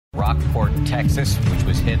Rockport, Texas, which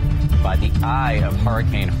was hit by the eye of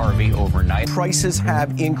Hurricane Harvey overnight. Prices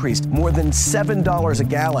have increased more than $7 a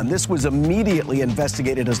gallon. This was immediately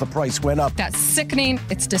investigated as the price went up. That's sickening,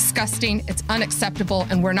 it's disgusting, it's unacceptable,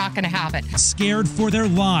 and we're not going to have it. Scared for their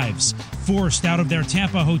lives, forced out of their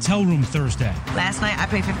Tampa hotel room Thursday. Last night I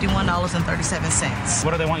paid $51.37.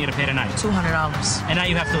 What do they want you to pay tonight? $200. And now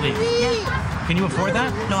you have to leave. Yeah. Can you afford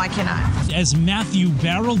that? No, I cannot. As Matthew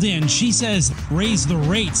barreled in, she says raise the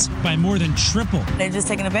rates by more than triple. They're just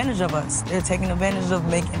taking advantage of us. They're taking advantage of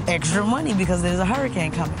making extra money because there's a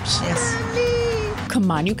hurricane coming. Yes. Come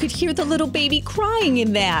on, you could hear the little baby crying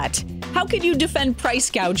in that. How could you defend price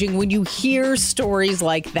gouging when you hear stories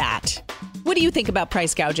like that? What do you think about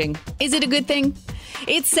price gouging? Is it a good thing?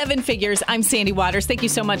 It's Seven Figures. I'm Sandy Waters. Thank you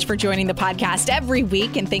so much for joining the podcast every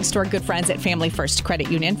week. And thanks to our good friends at Family First Credit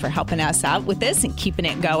Union for helping us out with this and keeping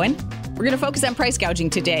it going. We're going to focus on price gouging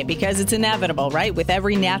today because it's inevitable, right? With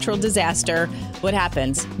every natural disaster, what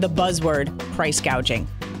happens? The buzzword, price gouging.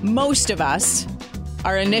 Most of us,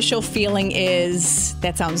 our initial feeling is,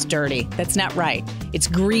 that sounds dirty. That's not right. It's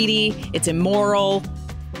greedy. It's immoral.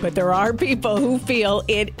 But there are people who feel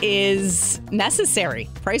it is necessary.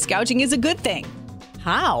 Price gouging is a good thing.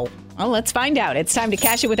 How? Well, let's find out. It's time to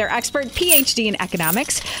cash it with our expert, PhD in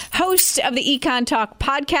economics, host of the Econ Talk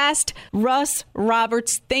podcast, Russ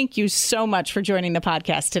Roberts. Thank you so much for joining the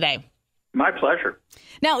podcast today. My pleasure.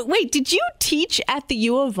 Now, wait, did you teach at the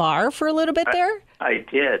U of R for a little bit there? I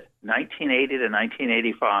did, 1980 to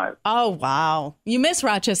 1985. Oh, wow. You miss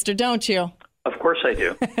Rochester, don't you? Of course I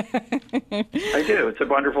do. I do. It's a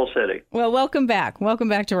wonderful city. Well, welcome back. Welcome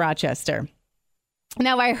back to Rochester.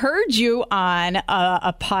 Now, I heard you on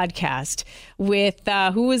a podcast with,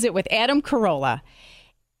 who was it, with Adam Carolla.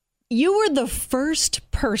 You were the first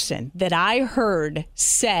person that I heard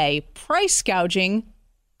say price gouging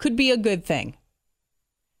could be a good thing.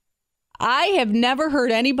 I have never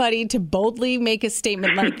heard anybody to boldly make a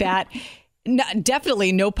statement like that.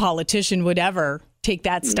 Definitely no politician would ever take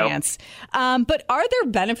that stance. Nope. But are there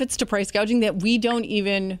benefits to price gouging that we don't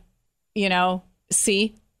even,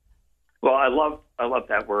 see? Well, I love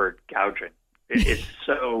that word, gouging. It's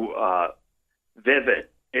so vivid.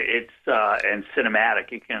 It's and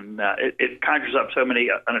cinematic. You can it conjures up so many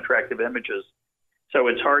unattractive images. So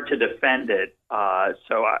it's hard to defend it.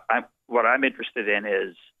 What I'm interested in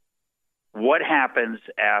is what happens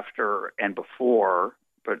after and before,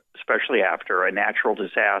 but especially after a natural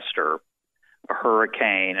disaster, a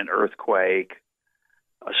hurricane, an earthquake,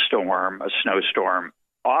 a storm, a snowstorm.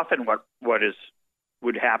 Often what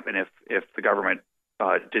would happen if the government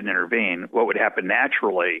didn't intervene, what would happen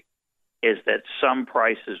naturally is that some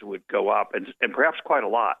prices would go up, and perhaps quite a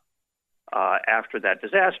lot, after that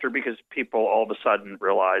disaster, because people all of a sudden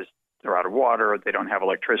realize they're out of water, they don't have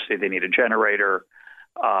electricity, they need a generator,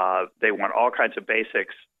 they want all kinds of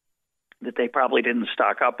basics that they probably didn't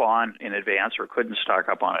stock up on in advance or couldn't stock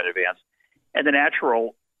up on in advance. And the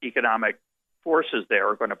natural economic forces there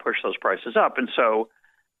are going to push those prices up. And so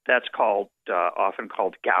that's often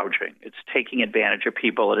called gouging. It's taking advantage of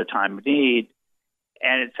people at a time of need.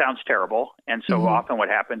 And it sounds terrible. And so often what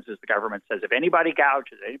happens is the government says, if anybody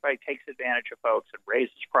gouges, anybody takes advantage of folks and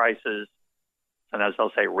raises prices, sometimes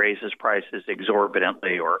they'll say raises prices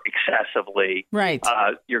exorbitantly or excessively. Right.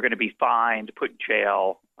 You're going to be fined, put in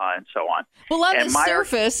jail, and so on. Well, on the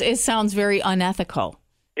surface, it sounds very unethical.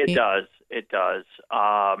 It does. It does.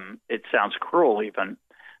 It sounds cruel even.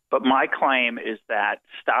 But my claim is that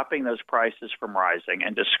stopping those prices from rising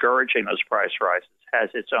and discouraging those price rises has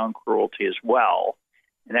its own cruelty as well.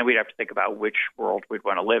 And then we'd have to think about which world we'd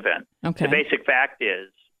want to live in. Okay. The basic fact is,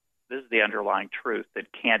 this is the underlying truth that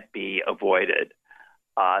can't be avoided.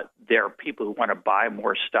 There are people who want to buy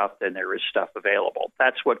more stuff than there is stuff available.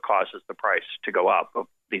 That's what causes the price to go up of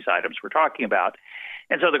these items we're talking about.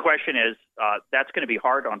 And so the question is, that's going to be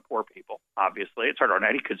hard on poor people, obviously. It's hard on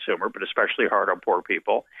any consumer, but especially hard on poor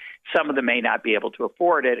people. Some of them may not be able to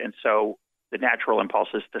afford it, and so the natural impulse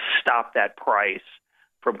is to stop that price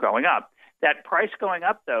from going up. That price going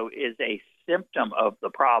up, though, is a symptom of the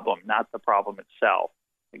problem, not the problem itself.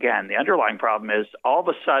 Again, the underlying problem is all of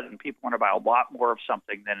a sudden people want to buy a lot more of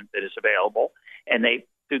something than that is available, and they,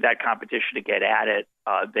 through that competition to get at it,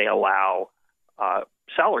 they allow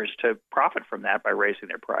sellers to profit from that by raising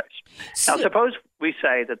their price. Now, suppose we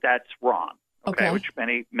say that that's wrong, okay, which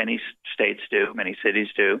many states do, many cities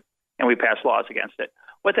do, and we pass laws against it.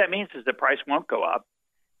 What that means is the price won't go up.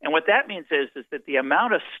 And what that means is that the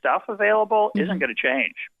amount of stuff available isn't going to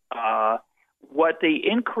change. What the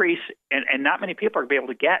increase, and not many people are going to be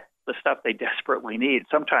able to get the stuff they desperately need,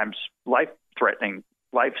 sometimes life-threatening,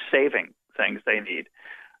 life-saving things they need,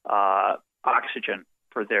 oxygen,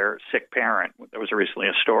 for their sick parent. There was recently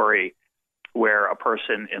a story where a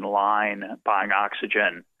person in line buying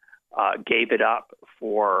oxygen gave it up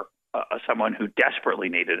for someone who desperately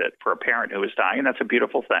needed it, for a parent who was dying, and that's a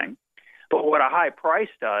beautiful thing. But what a high price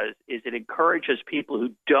does is it encourages people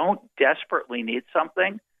who don't desperately need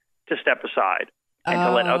something to step aside and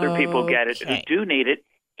to let other people get it who do need it.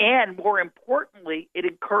 And more importantly, it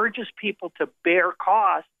encourages people to bear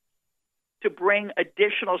costs to bring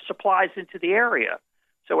additional supplies into the area.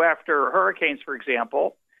 So after hurricanes, for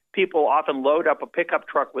example, people often load up a pickup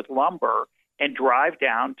truck with lumber and drive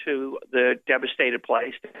down to the devastated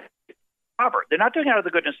place to cover. They're not doing it out of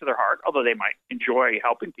the goodness of their heart, although they might enjoy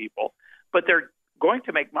helping people, but they're going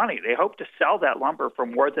to make money. They hope to sell that lumber for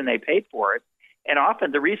more than they paid for it. And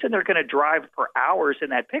often the reason they're going to drive for hours in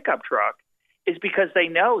that pickup truck is because they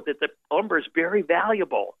know that the lumber is very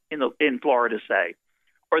valuable in Florida, say,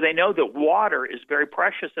 or they know that water is very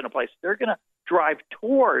precious in a place. They're going to drive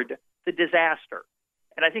toward the disaster.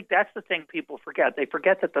 And I think that's the thing people forget. They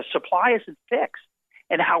forget that the supply isn't fixed,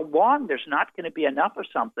 and how long there's not going to be enough of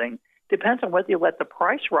something depends on whether you let the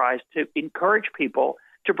price rise to encourage people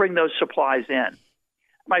to bring those supplies in.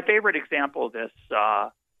 My favorite example of this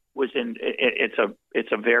was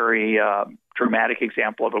it's a very dramatic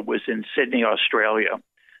example of it was in Sydney, Australia.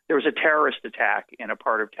 There was a terrorist attack in a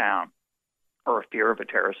part of town, or a fear of a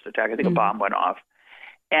terrorist attack. I think a bomb went off.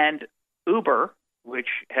 And Uber, which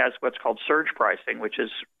has what's called surge pricing, which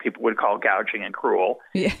is people would call gouging and cruel,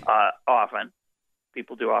 often.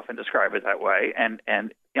 People do often describe it that way, and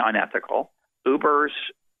unethical. Uber's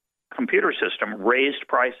computer system raised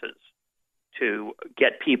prices to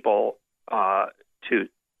get people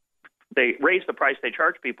they raised the price they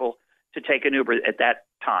charge people to take an Uber at that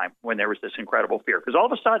time when there was this incredible fear. Because all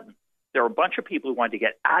of a sudden, there were a bunch of people who wanted to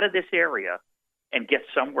get out of this area and get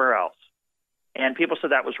somewhere else. And people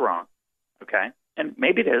said that was wrong. Okay? And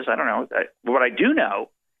maybe it is. I don't know. What I do know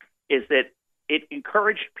is that it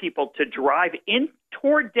encouraged people to drive in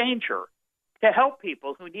toward danger to help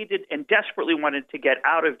people who needed and desperately wanted to get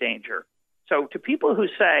out of danger. So to people who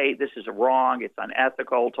say this is wrong, it's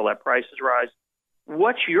unethical to let prices rise,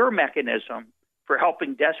 what's your mechanism for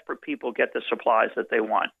helping desperate people get the supplies that they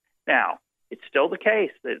want? Now, it's still the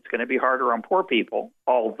case that it's going to be harder on poor people,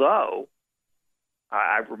 although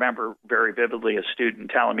I remember very vividly a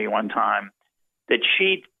student telling me one time that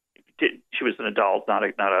she was an adult, not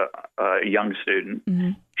a young student.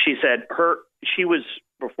 Mm-hmm. She said she was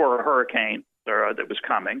before a hurricane that was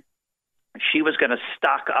coming. She was going to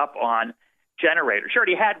stock up on generators. She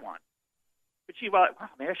already had one, but she thought, "Wow,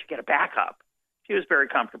 maybe I should get a backup." She was very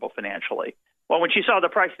comfortable financially. Well, when she saw the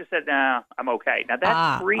price, she said, "Nah, I'm okay." Now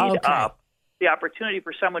that freed up the opportunity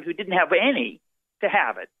for someone who didn't have any to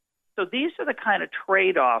have it. So these are the kind of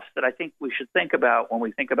trade-offs that I think we should think about when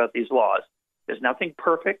we think about these laws. There's nothing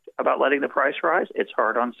perfect about letting the price rise. It's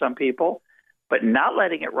hard on some people, but not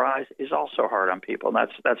letting it rise is also hard on people. And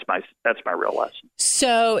that's my real lesson.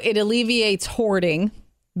 So it alleviates hoarding,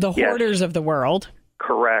 the hoarders of the world.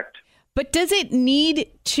 Correct. But does it need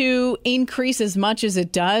to increase as much as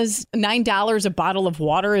it does? $9 a bottle of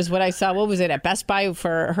water is what I saw. What was it at Best Buy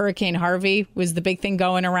for Hurricane Harvey was the big thing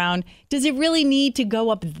going around. Does it really need to go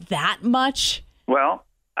up that much? Well,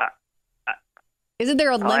 isn't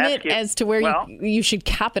there a limit as to where you should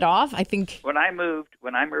cap it off? I think when I moved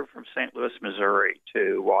from St. Louis, Missouri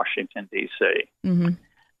to Washington, D.C.,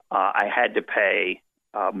 I had to pay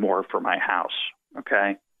more for my house.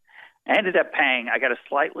 Okay. I ended up paying, I got a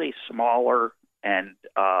slightly smaller and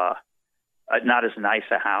not as nice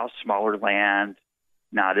a house, smaller land,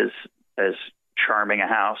 not as charming a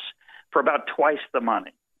house, for about twice the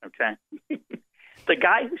money, okay? The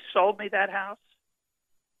guy who sold me that house,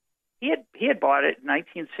 he had bought it in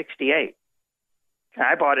 1968. Okay,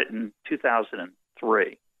 I bought it in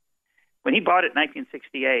 2003. When he bought it in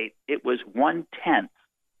 1968, it was 1/10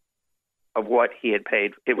 of what he had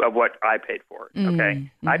paid, of what I paid for it. Okay,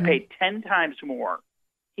 I paid 10 times more.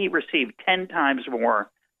 He received 10 times more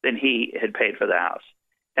than he had paid for the house.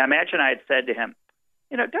 Now imagine I had said to him,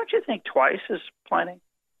 don't you think twice is plenty?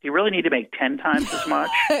 Do you really need to make 10 times as much?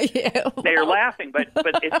 Now you're laughing, but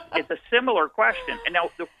it's a similar question. And now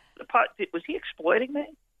was he exploiting me?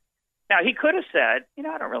 Now he could have said,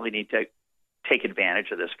 I don't really need to take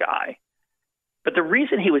advantage of this guy. But the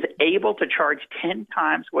reason he was able to charge 10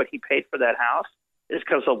 times what he paid for that house is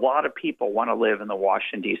because a lot of people want to live in the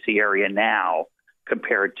Washington, D.C. area now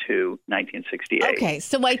compared to 1968. Okay,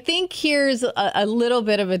 so I think here's a little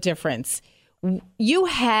bit of a difference. You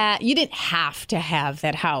didn't have to have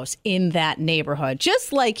that house in that neighborhood,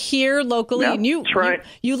 just like here locally. Yep, and that's right.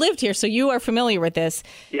 you lived here, so you are familiar with this.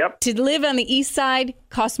 Yep. To live on the east side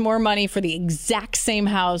costs more money for the exact same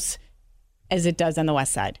house as it does on the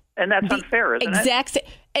west side. And that's unfair, isn't it?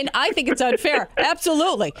 And I think it's unfair.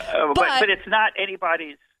 Absolutely. But it's not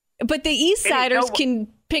anybody's. But the east siders can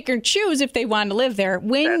pick or choose if they want to live there.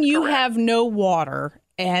 When you have no water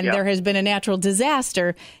and there has been a natural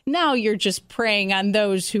disaster, now you're just preying on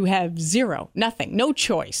those who have nothing, no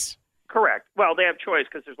choice. Correct. Well, they have choice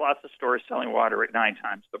because there's lots of stores selling water at 9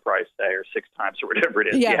 times the price, say, or 6 times or whatever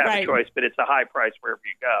it is. Yeah, you have a choice, but it's a high price wherever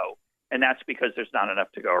you go. And that's because there's not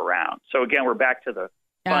enough to go around. So, again, we're back to the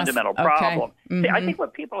fundamental problem. Mm-hmm. See, I think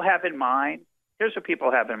what people have in mind, here's what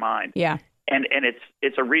people have in mind. Yeah. And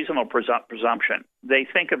it's a reasonable presumption. They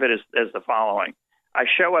think of it as the following. I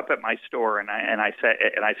show up at my store and I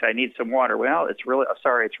say I need some water. Well, it's really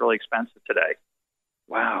expensive today.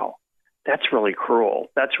 Wow, that's really cruel.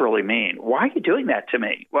 That's really mean. Why are you doing that to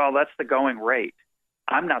me? Well, that's the going rate.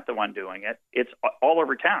 I'm not the one doing it. It's all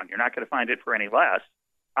over town. You're not going to find it for any less.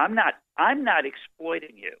 I'm not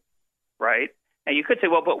exploiting you, right? And you could say,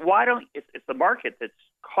 well, but why don't? It's the market that's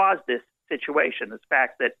caused this situation. This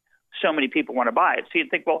fact that so many people want to buy it. So you'd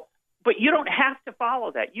think, well, but you don't have to follow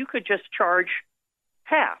that. You could just charge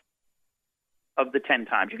half of the 10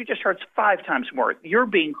 times. You could just charge 5 times more. You're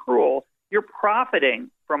being cruel. You're profiting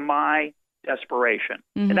from my desperation.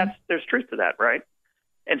 Mm-hmm. And there's truth to that, right?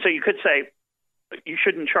 And so you could say you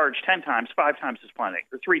shouldn't charge 10 times, 5 times is plenty,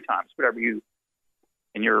 or 3 times, whatever you,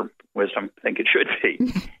 in your wisdom, think it should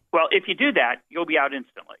be. Well, if you do that, you'll be out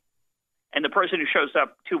instantly. And the person who shows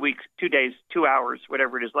up 2 weeks, 2 days, 2 hours,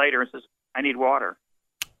 whatever it is later and says, I need water.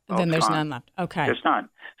 Then there's none left. Okay. There's none.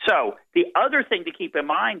 So the other thing to keep in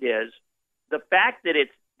mind is the fact that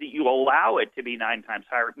you allow it to be 9 times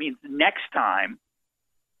higher. It means next time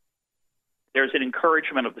there's an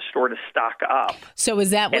encouragement of the store to stock up. So is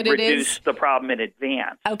that what it is? And reduce the problem in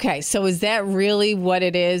advance. Okay. So is that really what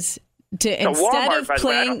it is? Instead Walmart, of by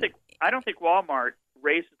playing... the way, I don't think Walmart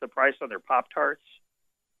raises the price on their Pop-Tarts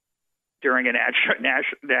during a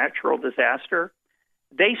natural disaster.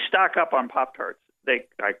 They stock up on Pop-Tarts.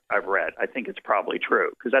 I've read. I think it's probably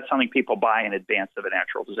true because that's something people buy in advance of a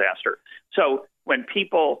natural disaster. So when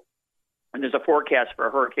there's a forecast for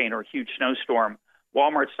a hurricane or a huge snowstorm,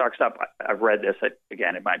 Walmart stocks up. I've read this.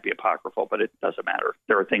 Again, it might be apocryphal, but it doesn't matter.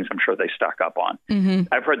 There are things I'm sure they stock up on.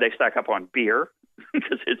 Mm-hmm. I've heard they stock up on beer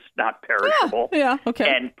because it's not perishable. Yeah,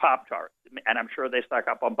 okay. And Pop-Tarts. And I'm sure they stock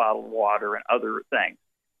up on bottled water and other things.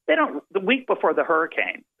 They don't. The week before the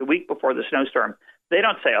hurricane, the week before the snowstorm, they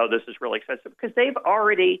don't say, oh, this is really expensive, because they've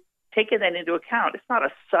already taken that into account. It's not a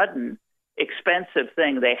sudden expensive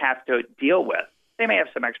thing they have to deal with. They may have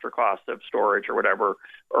some extra cost of storage or whatever,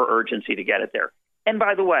 or urgency to get it there. And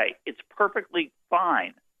by the way, it's perfectly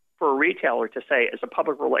fine for a retailer to say, as a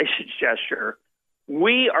public relations gesture,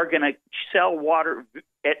 we are going to sell water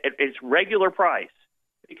at its regular price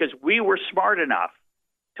because we were smart enough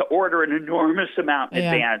to order an enormous amount in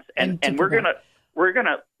advance, and we're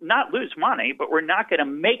gonna not lose money, but we're not gonna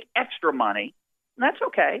make extra money. And that's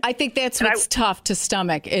okay. I think that's what's tough to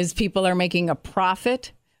stomach is people are making a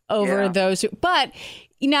profit over those. But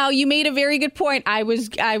now you made a very good point. I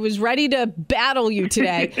was ready to battle you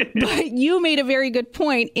today, but you made a very good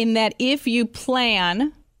point in that if you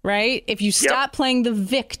plan. Right? If you stop playing the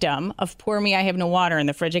victim of poor me, I have no water in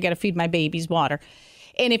the fridge. I got to feed my babies water.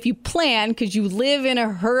 And if you plan, because you live in a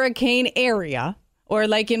hurricane area, or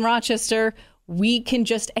like in Rochester, we can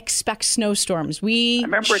just expect snowstorms. We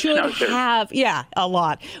should have, a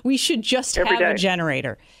lot. We should just have a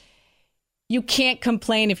generator. You can't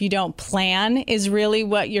complain if you don't plan, is really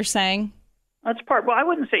what you're saying? That's part. Well, I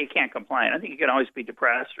wouldn't say you can't complain. I think you can always be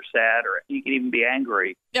depressed or sad, or you can even be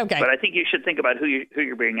angry. Okay. But I think you should think about who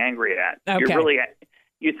you're being angry at. Okay.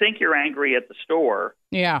 You think you're angry at the store.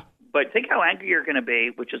 Yeah. But think how angry you're going to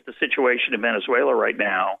be, which is the situation in Venezuela right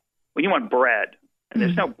now, when you want bread. And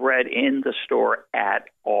there's no bread in the store at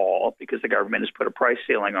all because the government has put a price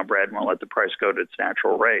ceiling on bread and won't let the price go to its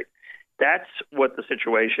natural rate. That's what the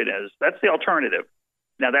situation is. That's the alternative.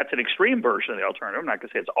 Now, that's an extreme version of the alternative. I'm not going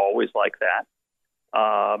to say it's always like that.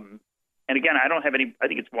 And again, I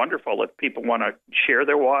think it's wonderful if people want to share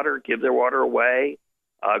their water, give their water away,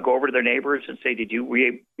 go over to their neighbors and say, were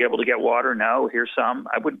you able to get water? No, here's some.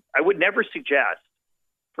 I would never suggest,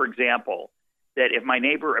 for example, that if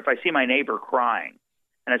I see my neighbor crying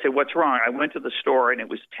and I say, what's wrong? I went to the store and it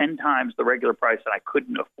was 10 times the regular price and I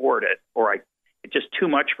couldn't afford it, or it's just too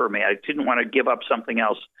much for me. I didn't want to give up something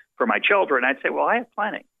else for my children. I'd say, well, I have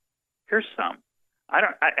plenty. Here's some.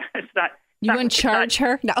 You wouldn't charge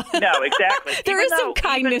her? No. No, exactly. There is some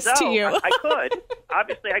kindness to you. I could.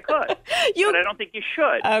 Obviously, I could. But I don't think you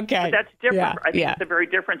should. Okay. But that's different. Yeah, I think it's a very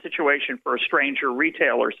different situation for a stranger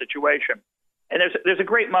retailer situation. And there's a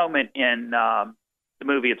great moment in the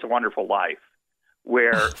movie It's a Wonderful Life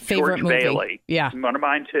where George Bailey, one of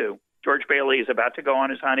mine too, George Bailey is about to go on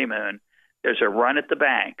his honeymoon. There's a run at the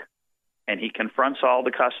bank, and he confronts all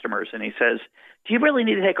the customers, and he says, do you really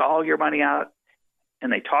need to take all your money out?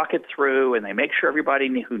 And they talk it through, and they make sure everybody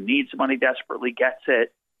who needs money desperately gets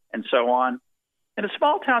it, and so on. In a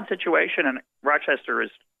small-town situation, and Rochester is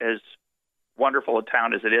as wonderful a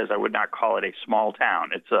town as it is, I would not call it a small town.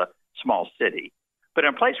 It's a small city. But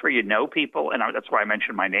in a place where you know people, and that's why I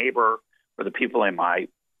mentioned my neighbor or the people in my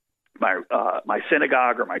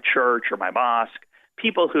synagogue or my church or my mosque,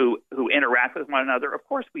 people who interact with one another, of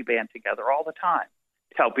course we band together all the time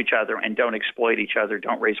to help each other and don't exploit each other,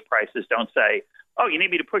 don't raise prices, don't say, oh, you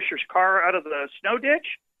need me to push your car out of the snow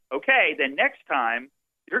ditch? Okay, then next time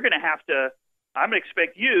I'm going to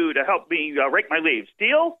expect you to help me rake my leaves.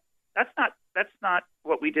 Deal? That's not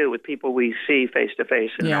what we do with people we see face to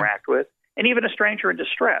face and interact with, and even a stranger in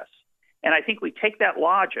distress. And I think we take that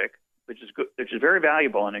logic, which is good, which is very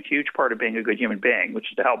valuable and a huge part of being a good human being, which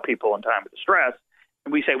is to help people in time of distress.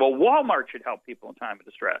 And we say, well, Walmart should help people in time of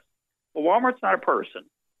distress. Well, Walmart's not a person.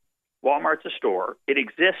 Walmart's a store. It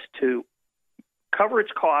exists to cover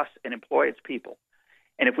its costs and employ its people.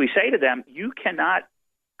 And if we say to them, you cannot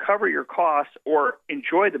cover your costs or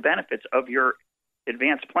enjoy the benefits of your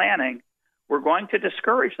advanced planning, we're going to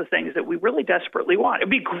discourage the things that we really desperately want. It'd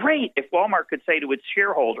be great if Walmart could say to its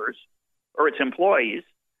shareholders or its employees,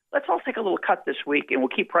 let's all take a little cut this week and we'll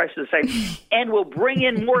keep prices the same and we'll bring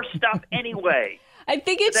in more stuff anyway. I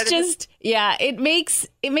think it's just, it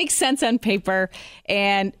makes sense on paper,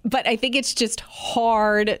 but I think it's just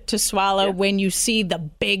hard to swallow when you see the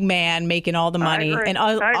big man making all the money and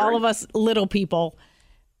all of us little people,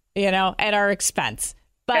 at our expense.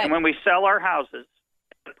 But and when we sell our houses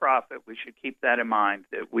at profit, we should keep that in mind,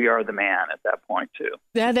 that we are the man at that point too.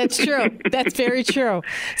 Yeah, that's true. That's very true.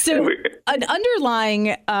 So an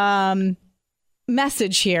underlying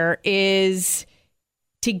message here is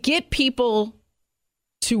to get people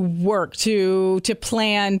to work, to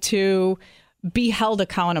plan, to be held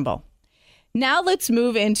accountable. Now let's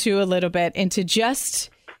move into a little bit into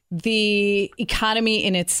just the economy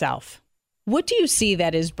in itself. What do you see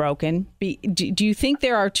that is broken? Do you think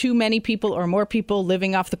there are too many people or more people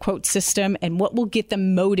living off the quote system, and what will get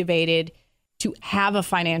them motivated to have a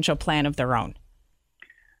financial plan of their own?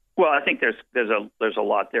 Well, I think there's a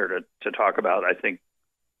lot there to talk about. I think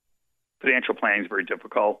financial planning is very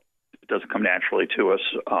difficult. It doesn't come naturally to us,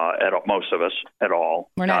 most of us at all.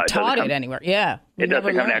 We're not taught it anywhere. Yeah, it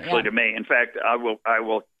doesn't come naturally to me. In fact,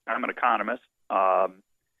 I'm an economist. I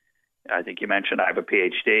think you mentioned I have a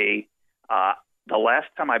PhD. The last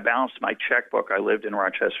time I balanced my checkbook, I lived in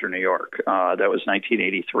Rochester, New York. That was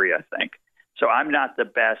 1983, I think. So I'm not the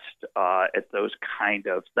best at those kind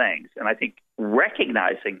of things. And I think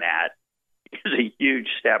recognizing that is a huge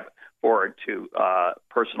step forward to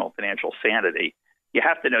personal financial sanity. You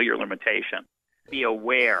have to know your limitation. Be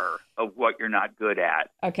aware of what you're not good at.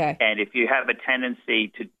 Okay. And if you have a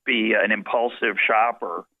tendency to be an impulsive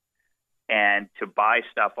shopper and to buy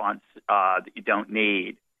stuff that you don't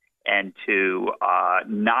need and to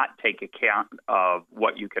not take account of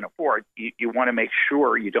what you can afford, you want to make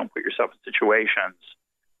sure you don't put yourself in situations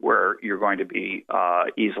where you're going to be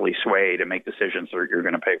easily swayed and make decisions that you're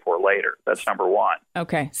going to pay for later. That's number one.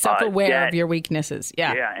 Okay. Self-aware of your weaknesses.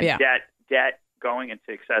 Yeah. And debt, going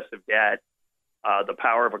into excessive debt, the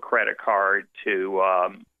power of a credit card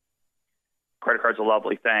credit card's a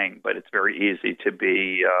lovely thing, but it's very easy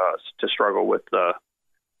to struggle with the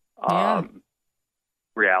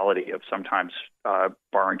reality of sometimes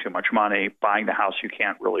borrowing too much money, buying the house you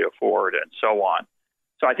can't really afford, and so on.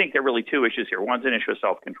 So I think there are really two issues here. One's an issue of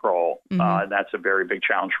self-control, and that's a very big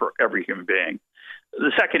challenge for every human being.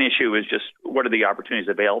 The second issue is just what are the opportunities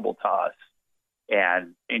available to us,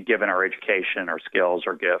 and given our education, our skills,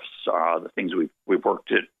 our gifts, the things we've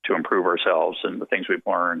worked to improve ourselves, and the things we've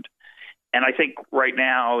learned. And I think right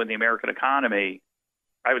now in the American economy,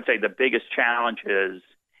 I would say the biggest challenge is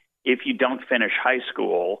if you don't finish high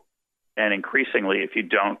school, and increasingly if you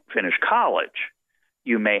don't finish college,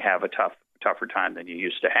 you may have a tougher time than you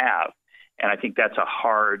used to have. And I think that's a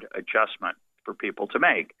hard adjustment for people to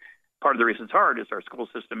make. Part of the reason it's hard is our school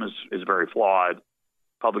system is very flawed.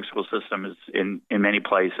 Public school system is in many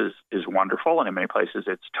places is wonderful, and in many places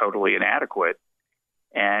it's totally inadequate.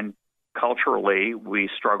 And culturally, we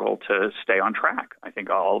struggle to stay on track. I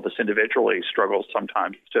think all of us individually struggle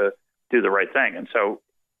sometimes to do the right thing. And so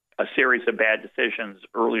a series of bad decisions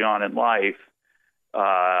early on in life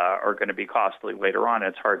are going to be costly later on.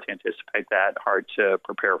 It's hard to anticipate that, hard to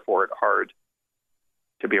prepare for it, hard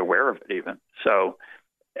to be aware of it even. So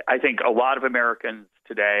I think a lot of Americans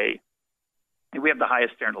today, we have the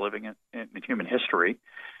highest standard of living in human history,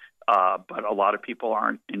 but a lot of people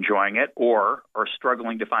aren't enjoying it or are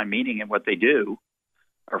struggling to find meaning in what they do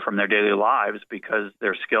or from their daily lives because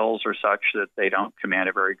their skills are such that they don't command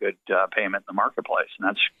a very good payment in the marketplace.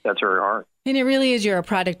 And that's very hard. And it really is, you're a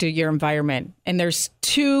product of your environment. And there's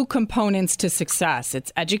two components to success.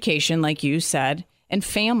 It's education, like you said, and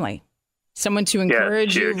family. Someone to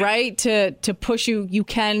encourage you, right? To push you. You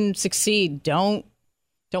can succeed. Don't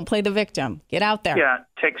play the victim. Get out there. Yeah.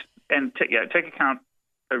 Take account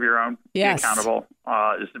of your own. Yes. Be accountable.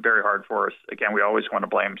 This is very hard for us. Again, we always want to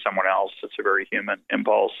blame someone else. It's a very human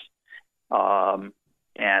impulse. Well,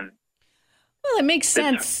 it makes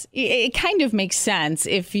sense. It kind of makes sense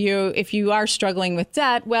if you are struggling with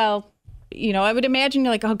debt. Well, I would imagine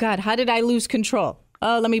you're like, oh God, how did I lose control?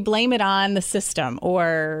 Oh, let me blame it on the system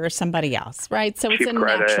or somebody else, right? So it's a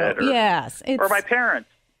natural. Yes. Or my parents.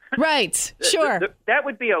 Right. Sure. That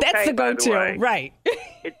would be okay. That's the go-to. By the way. Right.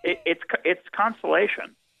 It's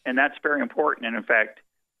consolation, and that's very important. And in fact,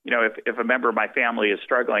 if a member of my family is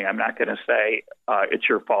struggling, I'm not going to say it's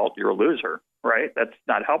your fault. You're a loser, right? That's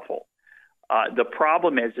not helpful. The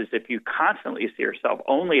problem is if you constantly see yourself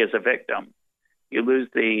only as a victim, you lose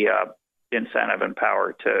the incentive and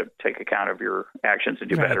power to take account of your actions and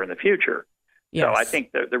do better in the future. Yes. So I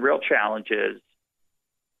think the real challenge is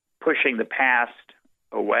pushing the past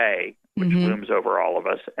away, which looms over all of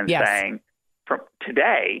us, and saying, from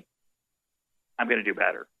today, I'm going to do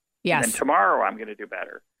better. Yes. And then tomorrow, I'm going to do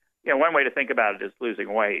better. One way to think about it is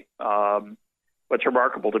losing weight. What's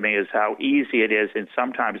remarkable to me is how easy it is in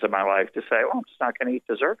some times of my life to say, well, I'm just not going to eat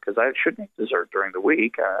dessert because I shouldn't eat dessert during the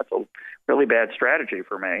week. That's a really bad strategy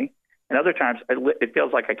for me. And other times, it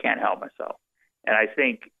feels like I can't help myself. And I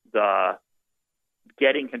think the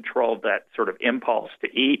getting control of that sort of impulse to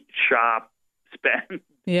eat, shop, spend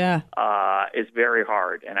is very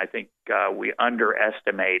hard. And I think we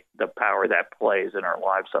underestimate the power that plays in our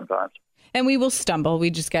lives sometimes. And we will stumble. We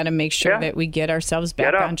just got to make sure that we get ourselves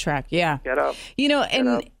back on track. Yeah. Get up.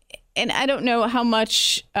 And I don't know how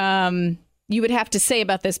much you would have to say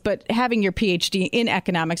about this, but having your PhD in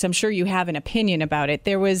economics, I'm sure you have an opinion about it.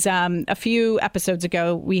 There was a few episodes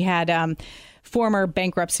ago, we had former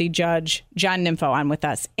bankruptcy judge John Nympho on with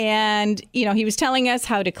us. And, he was telling us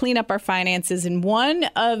how to clean up our finances. And one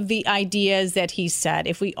of the ideas that he said,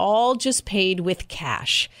 if we all just paid with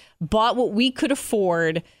cash, bought what we could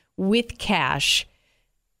afford with cash,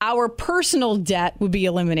 our personal debt would be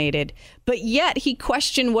eliminated. But yet he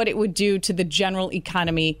questioned what it would do to the general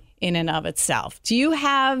economy in and of itself. Do you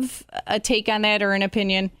have a take on that or an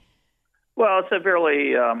opinion? Well, it's a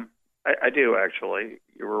fairly, I do actually.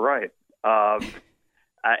 You were right.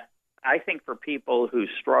 I think for people who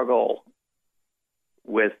struggle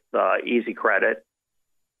with easy credit,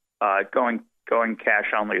 going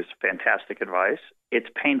cash only is fantastic advice. It's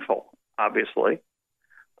painful, obviously.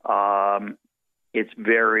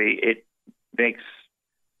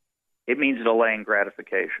 It means delaying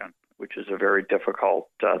gratification, which is a very difficult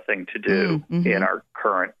thing to do in our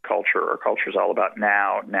current culture. Our culture is all about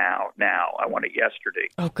now. I want it yesterday.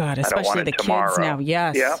 Oh, God, especially the tomorrow. Kids now.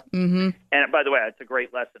 Yes. Yeah. Mm-hmm. And by the way, it's a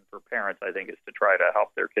great lesson for parents, I think, is to try to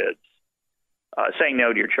help their kids. Saying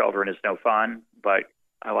no to your children is no fun, but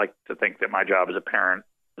I like to think that my job as a parent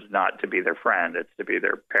is not to be their friend. It's to be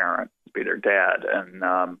their parent, to be their dad. And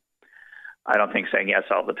I don't think saying yes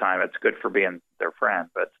all the time, it's good for being their friend,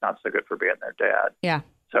 but it's not so good for being their dad. Yeah.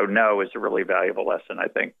 So no is a really valuable lesson, I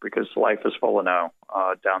think, because life is full of no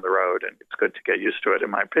down the road, and it's good to get used to it, in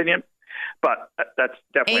my opinion. But that's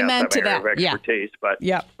definitely not my area of expertise.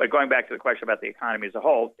 Yeah. But going back to the question about the economy as a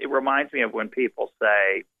whole, it reminds me of when people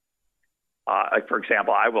say, like, for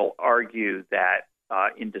example, I will argue that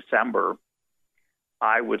in December,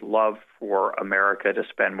 I would love for America to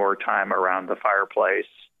spend more time around the fireplace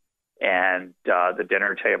and the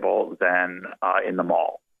dinner table than in the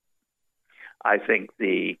mall. I think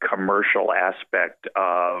the commercial aspect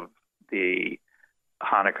of the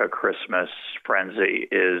Hanukkah Christmas frenzy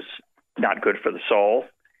is not good for the soul,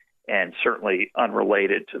 and certainly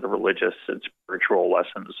unrelated to the religious and spiritual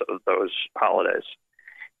lessons of those holidays.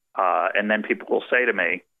 And then people will say to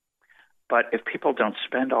me, but if people don't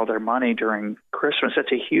spend all their money during Christmas,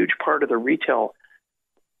 that's a huge part of the retail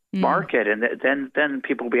market, and then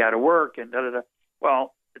people will be out of work and da-da-da.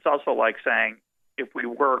 Well, it's also like saying if we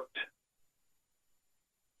worked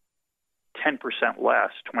 10% less,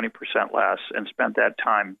 20% less, and spent that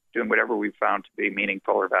time doing whatever we found to be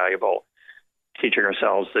meaningful or valuable, teaching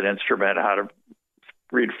ourselves an instrument, how to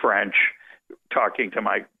read French, talking to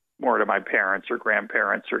more to my parents or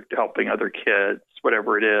grandparents, or helping other kids,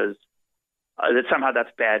 whatever it is, that somehow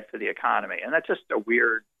that's bad for the economy. And that's just a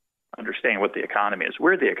weird understanding what the economy is.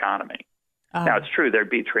 We're the economy. Now, it's true there'd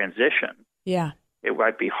be transition. Yeah. It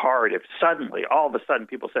might be hard if suddenly, all of a sudden,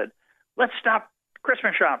 people said, let's stop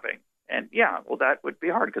Christmas shopping. And yeah, well, that would be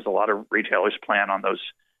hard because a lot of retailers plan on those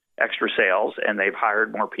extra sales, and they've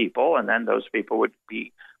hired more people, and then those people would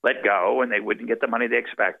be let go and they wouldn't get the money they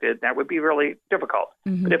expected. That would be really difficult.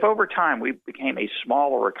 Mm-hmm. But if over time we became a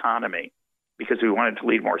smaller economy because we wanted to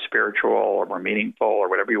lead more spiritual or more meaningful or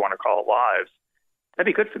whatever you want to call it lives, that'd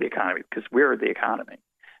be good for the economy because we're the economy.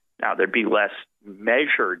 Now, there'd be less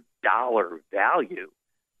measured dollar value.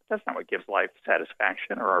 That's not what gives life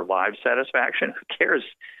satisfaction or our lives satisfaction. Who cares?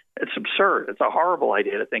 It's absurd. It's a horrible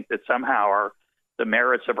idea to think that somehow the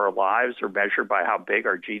merits of our lives are measured by how big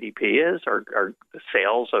our GDP is or the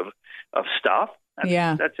sales of stuff.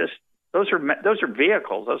 That's just those are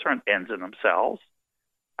vehicles. Those aren't ends in themselves.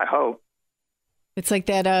 I hope. It's like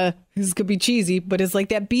that, this could be cheesy, but it's like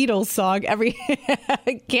that Beatles song,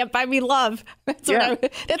 Can't Buy Me Love. That's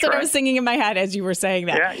what I was singing in my head as you were saying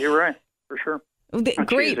that. Yeah, you're right, for sure.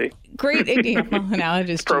 Great. Well, now it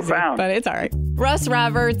is profound, but it's all right. Russ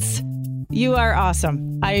Roberts, you are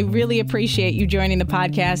awesome. I really appreciate you joining the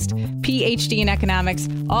podcast. PhD in economics.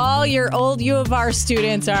 All your old U of R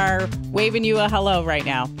students are waving you a hello right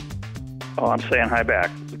now. Oh, I'm saying hi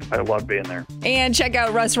back. I love being there. And check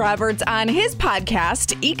out Russ Roberts on his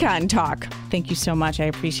podcast, Econ Talk. Thank you so much. I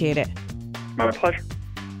appreciate it. My pleasure.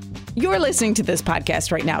 You're listening to this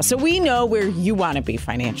podcast right now, so we know where you want to be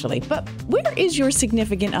financially. But where is your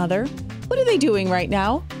significant other? What are they doing right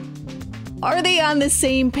now? Are they on the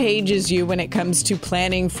same page as you when it comes to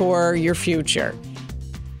planning for your future?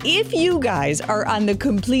 If you guys are on the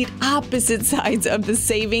complete opposite sides of the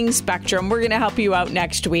saving spectrum, we're going to help you out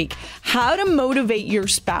next week. How to motivate your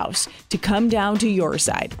spouse to come down to your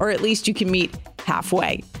side, or at least you can meet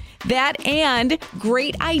halfway. That and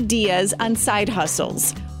great ideas on side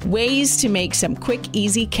hustles. Ways to make some quick,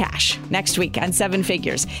 easy cash next week on Seven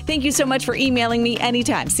Figures. Thank you so much for emailing me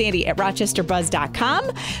anytime.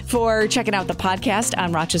 Sandy@rochesterbuzz.com, for checking out the podcast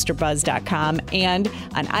on rochesterbuzz.com and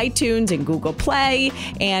on iTunes and Google Play.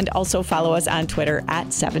 And also follow us on Twitter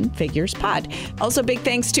 @7FiguresPod. Also, big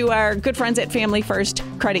thanks to our good friends at Family First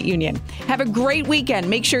Credit Union. Have a great weekend.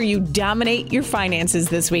 Make sure you dominate your finances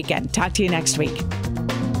this weekend. Talk to you next week.